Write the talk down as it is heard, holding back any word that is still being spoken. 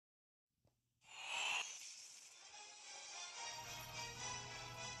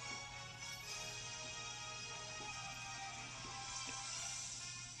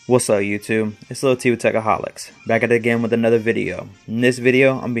What's up YouTube? It's Lil T with Techaholics, back at it again with another video. In this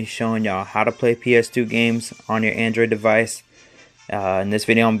video, I'm going to be showing y'all how to play PS2 games on your Android device. In this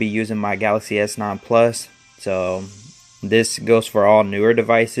video, I'm going to be using my Galaxy S9 Plus. So this goes for all newer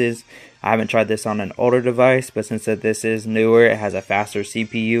devices. I haven't tried this on an older device, but since this is newer, it has a faster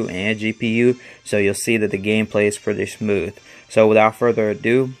CPU and GPU, so you'll see that the gameplay is pretty smooth. So without further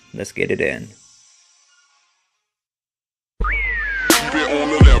ado, let's get it in.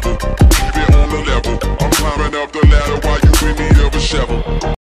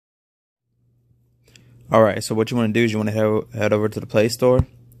 Alright, so what you want to do is you want to head over to the Play Store.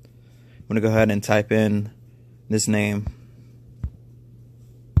 You want to go ahead and type in this name.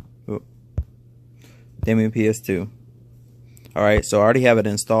 EMEA PS2. Alright, so I already have it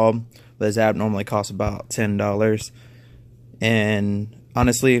installed, but this app normally costs about $10. And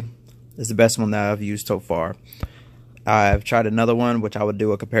honestly, it's the best one that I've used so far. I've tried another one, which I would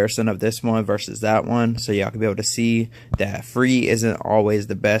do a comparison of this one versus that one, so y'all can be able to see that free isn't always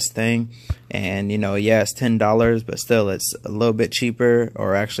the best thing. And you know, yeah, it's $10, but still it's a little bit cheaper,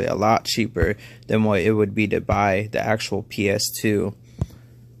 or actually a lot cheaper than what it would be to buy the actual PS2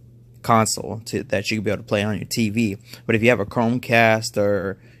 console that you can be able to play on your TV. But if you have a Chromecast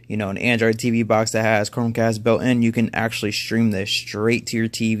or you know an Android TV box that has Chromecast built in, you can actually stream this straight to your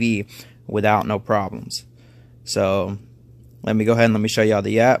TV without no problems. So let me go ahead and let me show y'all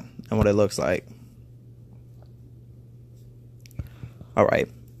the app and what it looks like. Alright,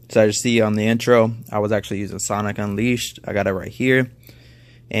 so as you see on the intro, I was actually using Sonic Unleashed. I got it right here.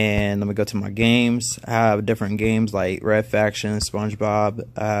 And let me go to my games. I have different games like Red Faction,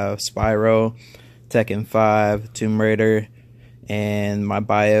 SpongeBob, Spyro, Tekken 5, Tomb Raider, and my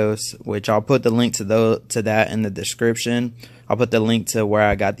BIOS, which I'll put the link to that in the description. I'll put the link to where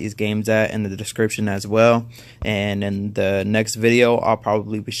I got these games at in the description as well. And in the next video, I'll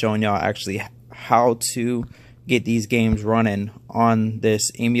probably be showing y'all actually how to get these games running on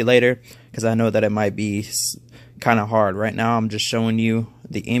this emulator, because I know that it might be kind of hard. Right now, I'm just showing you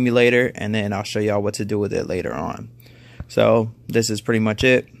the emulator, and then I'll show y'all what to do with it later on. So this is pretty much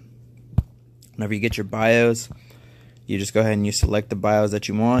it. Whenever you get your BIOS, you just go ahead and you select the BIOS that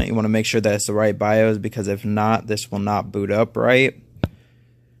you want. You want to make sure that it's the right BIOS, because if not, this will not boot up right.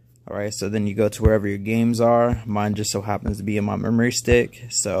 Alright, so then you go to wherever your games are. Mine just so happens to be in my memory stick.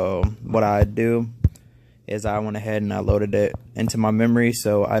 So what I do is I went ahead and I loaded it into my memory,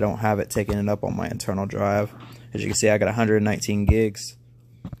 so I don't have it taking it up on my internal drive. As you can see, I got 119 gigs.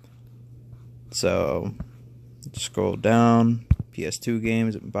 So scroll down, PS2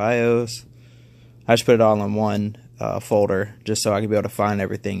 games and BIOS. I just put it all in one folder just so I can be able to find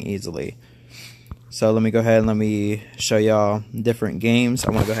everything easily. So let me go ahead and let me show y'all different games. I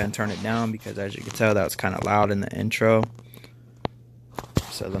want to go ahead and turn it down because, as you can tell, that was kind of loud in the intro.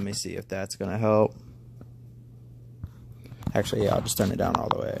 So let me see if that's going to help. Actually, yeah, I'll just turn it down all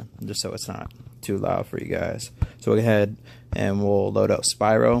the way just so it's not too loud for you guys. So we'll go ahead and we'll load up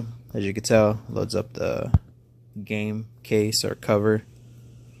Spyro. As you can tell, it loads up the game case or cover.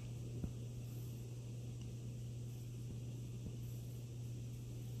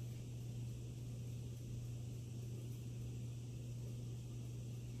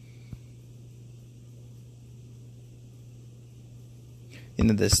 You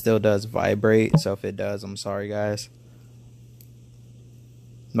know, this still does vibrate, so if it does, I'm sorry guys.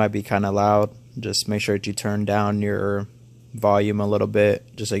 Might be kind of loud. Just make sure that you turn down your volume a little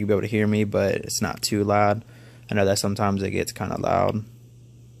bit just so you can be able to hear me, but it's not too loud. I know that sometimes it gets kind of loud.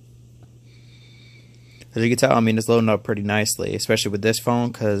 As you can tell, I mean, it's loading up pretty nicely, especially with this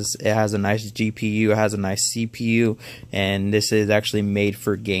phone, because it has a nice GPU, it has a nice CPU, and this is actually made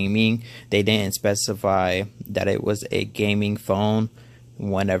for gaming. They didn't specify that it was a gaming phone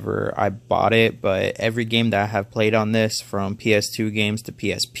whenever I bought it, but every game that I have played on this, from PS2 games to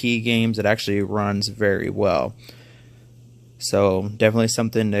PSP games, it actually runs very well. So definitely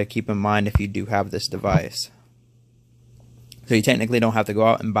something to keep in mind if you do have this device. So you technically don't have to go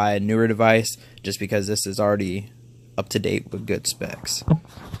out and buy a newer device just because this is already up to date with good specs.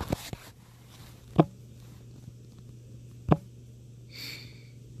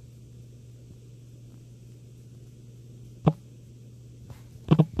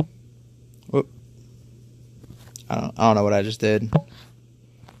 Whoop. I don't know what I just did.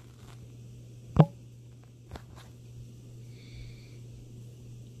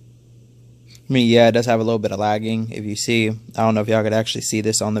 I mean, yeah, it does have a little bit of lagging. If you see, I don't know if y'all could actually see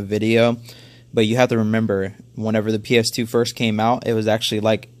this on the video, but you have to remember, whenever the PS2 first came out, it was actually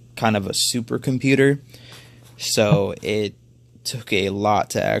like kind of a supercomputer. So it took a lot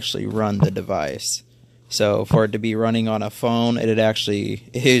to actually run the device. So for it to be running on a phone, it actually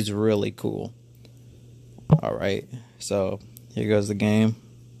is really cool. Alright, so here goes the game.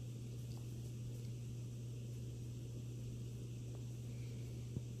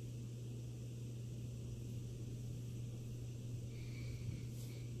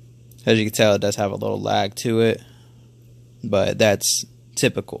 As you can tell, it does have a little lag to it, but that's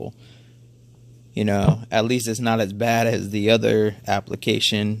typical. You know, at least it's not as bad as the other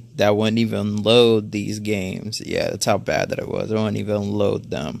application that wouldn't even load these games. Yeah, that's how bad that it was. It wouldn't even load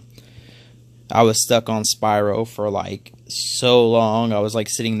them. I was stuck on Spyro for like so long. I was like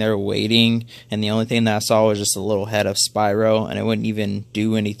sitting there waiting, and the only thing that I saw was just a little head of Spyro, and it wouldn't even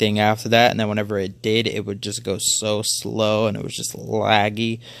do anything after that. And then whenever it did, it would just go so slow, and it was just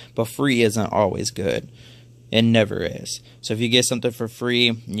laggy. But free isn't always good. It never is. So if you get something for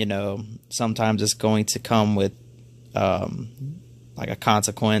free, you know, sometimes it's going to come with like a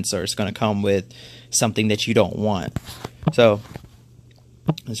consequence, or it's going to come with something that you don't want. So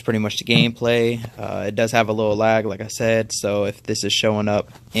that's pretty much the gameplay. It does have a little lag, like I said, so if this is showing up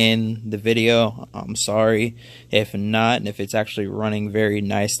in the video, I'm sorry. If not, and if it's actually running very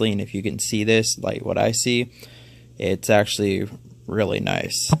nicely, and if you can see this, like what I see, it's actually really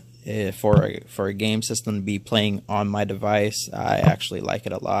nice. For a game system to be playing on my device, I actually like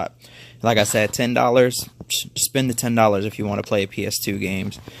it a lot. Like I said, $10, spend the $10 if you want to play PS2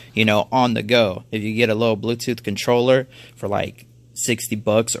 games, you know, on the go. If you get a little Bluetooth controller for like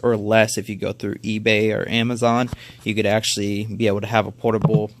 $60 or less, if you go through eBay or Amazon, you could actually be able to have a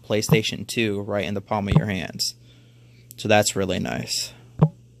portable PlayStation 2 right in the palm of your hands. So that's really nice.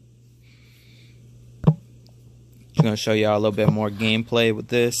 I'm going to show y'all a little bit more gameplay with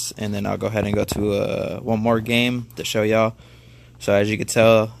this, and then I'll go ahead and go to one more game to show y'all. So as you can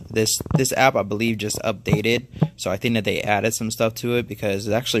tell, this app I believe just updated, so I think that they added some stuff to it because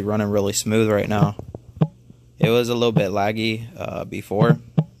it's actually running really smooth right now. It was a little bit laggy before,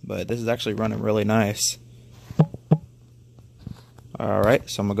 but this is actually running really nice. Alright,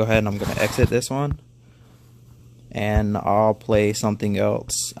 so I'm going to go ahead and I'm going to exit this one, and I'll play something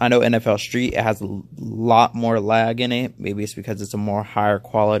else. I know NFL Street, it has a lot more lag in it. Maybe it's because it's a more higher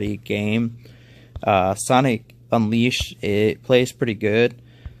quality game. Sonic Unleashed, it plays pretty good,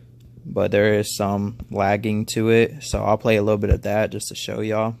 but there is some lagging to it. So I'll play a little bit of that just to show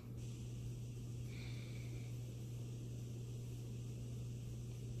y'all.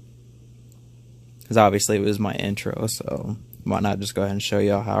 Because obviously it was my intro, so why not just go ahead and show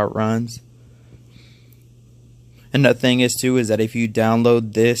y'all how it runs. And the thing is too, is that if you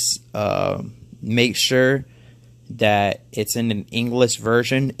download this, make sure that it's in an English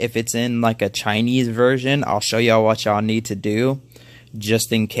version. If it's in like a Chinese version, I'll show y'all what y'all need to do,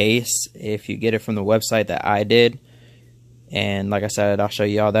 just in case if you get it from the website that I did. And like I said, I'll show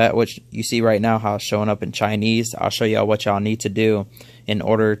y'all that, which you see right now how it's showing up in Chinese. I'll show y'all what y'all need to do in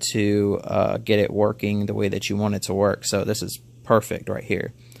order to get it working the way that you want it to work. So this is perfect right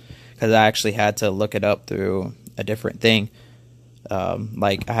here, because I actually had to look it up through a different thing.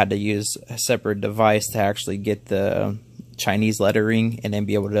 Like I had to use a separate device to actually get the Chinese lettering and then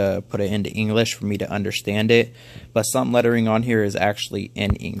be able to put it into English for me to understand it. But some lettering on here is actually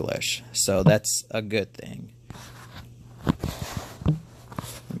in English, so that's a good thing. Let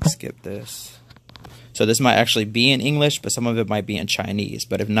me skip this. So this might actually be in English, but some of it might be in Chinese.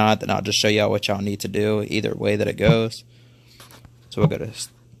 But if not, then I'll just show y'all what y'all need to do either way that it goes. So we'll go to...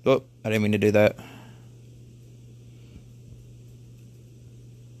 Oh, I didn't mean to do that.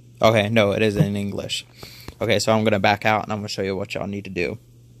 Okay, no, it is in English. Okay, so I'm going to back out and I'm going to show you what y'all need to do.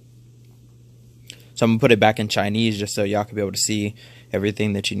 So I'm going to put it back in Chinese just so y'all can be able to see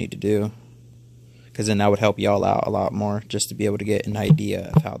everything that you need to do. Because then that would help y'all out a lot more, just to be able to get an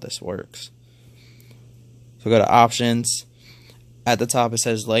idea of how this works. So go to options. At the top it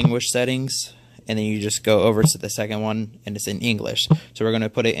says language settings, and then you just go over to the second one and it's in English. So we're going to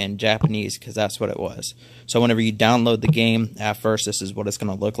put it in Japanese because that's what it was. So whenever you download the game, at first this is what it's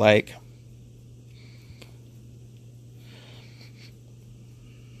going to look like.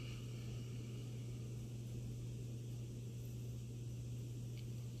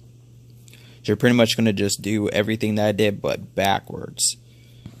 You're pretty much going to just do everything that I did but backwards.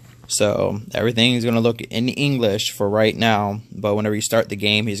 So everything is going to look in English for right now, but whenever you start the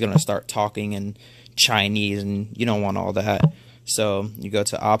game, he's going to start talking in Chinese, and you don't want all that. So you go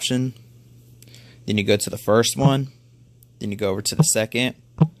to option, then you go to the first one, then you go over to the second,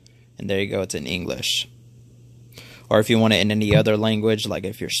 and there you go, it's in English. Or if you want it in any other language, like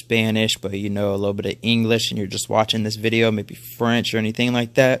if you're Spanish, but you know a little bit of English and you're just watching this video, maybe French or anything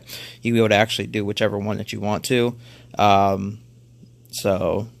like that, you'll be able to actually do whichever one that you want to.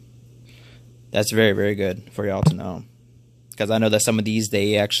 So That's very, very good for y'all to know. Because I know that some of these,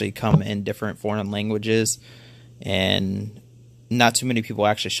 they actually come in different foreign languages. And not too many people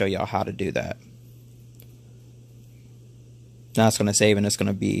actually show y'all how to do that. Now it's going to save and it's going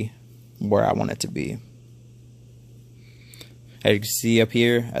to be where I want it to be. As you can see up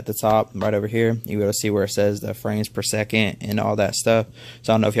here at the top, right over here, you're able to see where it says the frames per second and all that stuff.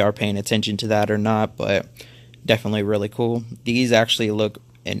 So I don't know if y'all are paying attention to that or not, but definitely really cool. These actually look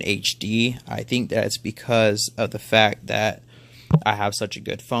in HD. I think that's because of the fact that I have such a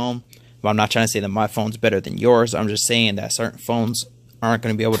good phone. But I'm not trying to say that my phone's better than yours. I'm just saying that certain phones aren't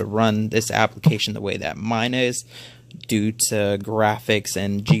going to be able to run this application the way that mine is, due to graphics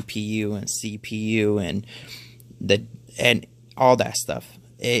and GPU and CPU and all that stuff.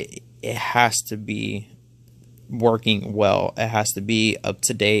 It has to be working well. It has to be up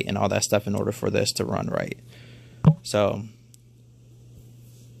to date and all that stuff in order for this to run right. So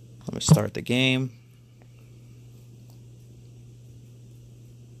let me start the game.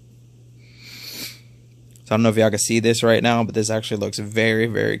 So I don't know if y'all can see this right now, but this actually looks very,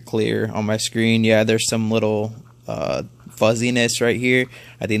 very clear on my screen. Yeah, there's some little fuzziness right here.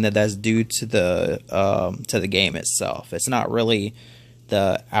 I think that that's due to the game itself. It's not really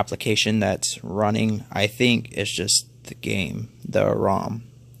the application that's running. I think it's just the game, the ROM.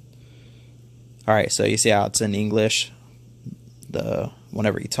 Alright, so you see how it's in English,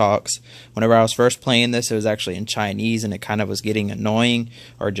 whenever he talks. Whenever I was first playing this, it was actually in Chinese, and it kind of was getting annoying,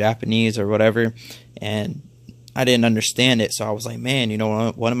 or Japanese or whatever, and I didn't understand it. So I was like, man, you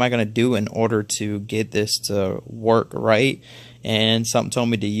know, what am I going to do in order to get this to work right? And something told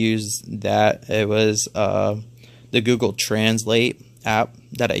me to use that. It was the Google Translate app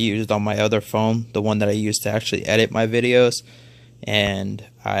that I used on my other phone, the one that I used to actually edit my videos, and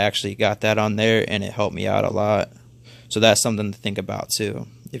I actually got that on there, and it helped me out a lot. So that's something to think about too.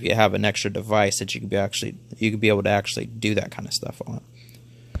 If you have an extra device that you could be able to actually do that kind of stuff on.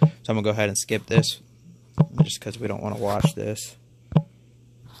 So I'm gonna go ahead and skip this, just because we don't want to watch this.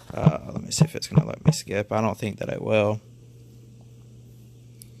 Let me see if it's gonna let me skip. I don't think that it will.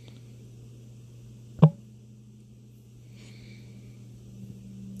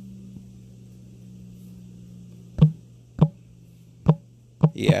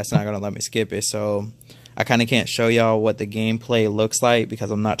 Yeah, it's not gonna let me skip it, so I kind of can't show y'all what the gameplay looks like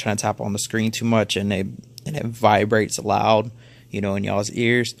because I'm not trying to tap on the screen too much, and it vibrates loud, you know, in y'all's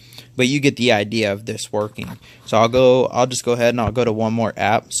ears. But you get the idea of this working. So I'll just go ahead and I'll go to one more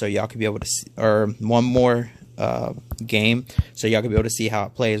app so y'all can be able to see, or one more game so y'all can be able to see how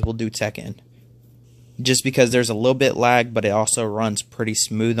it plays. We'll do Tekken. Just because there's a little bit lag, but it also runs pretty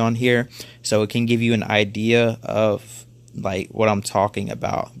smooth on here, so it can give you an idea of like what I'm talking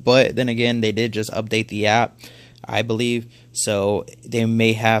about. But then again, they did just update the app, I believe, so they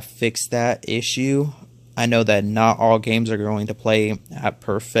may have fixed that issue. I know that not all games are going to play at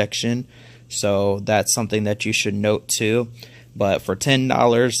perfection, so that's something that you should note too. But for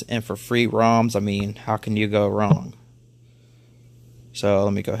 $10 and for free ROMs, I mean, how can you go wrong? So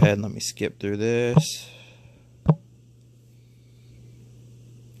let me go ahead and let me skip through this.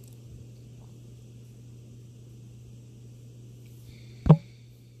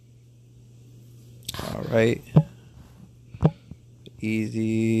 Alright,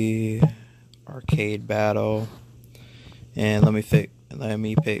 easy arcade battle, and let me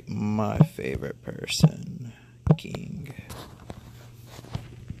pick my favorite person, King.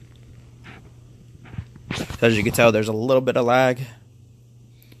 So as you can tell, there's a little bit of lag.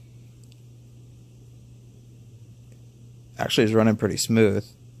 Actually, it's running pretty smooth.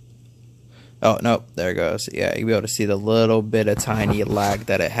 Oh, no, there it goes. Yeah, you'll be able to see the little bit of tiny lag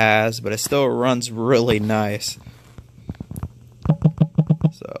that it has, but it still runs really nice.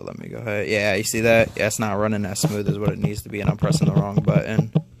 So let me go ahead. Yeah, you see that? Yeah, it's not running as smooth as what it needs to be, and I'm pressing the wrong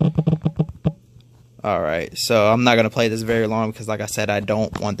button. Alright, so I'm not going to play this very long because, like I said, I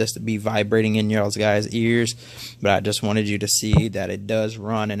don't want this to be vibrating in y'all's guys' ears, but I just wanted you to see that it does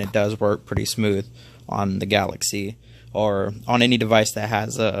run and it does work pretty smooth on the Galaxy, or on any device that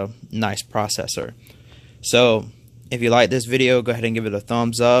has a nice processor. So if you like this video, go ahead and give it a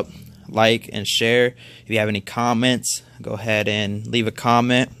thumbs up, like and share. If you have any comments, go ahead and leave a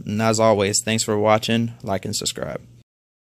comment, and as always, thanks for watching. Like and subscribe.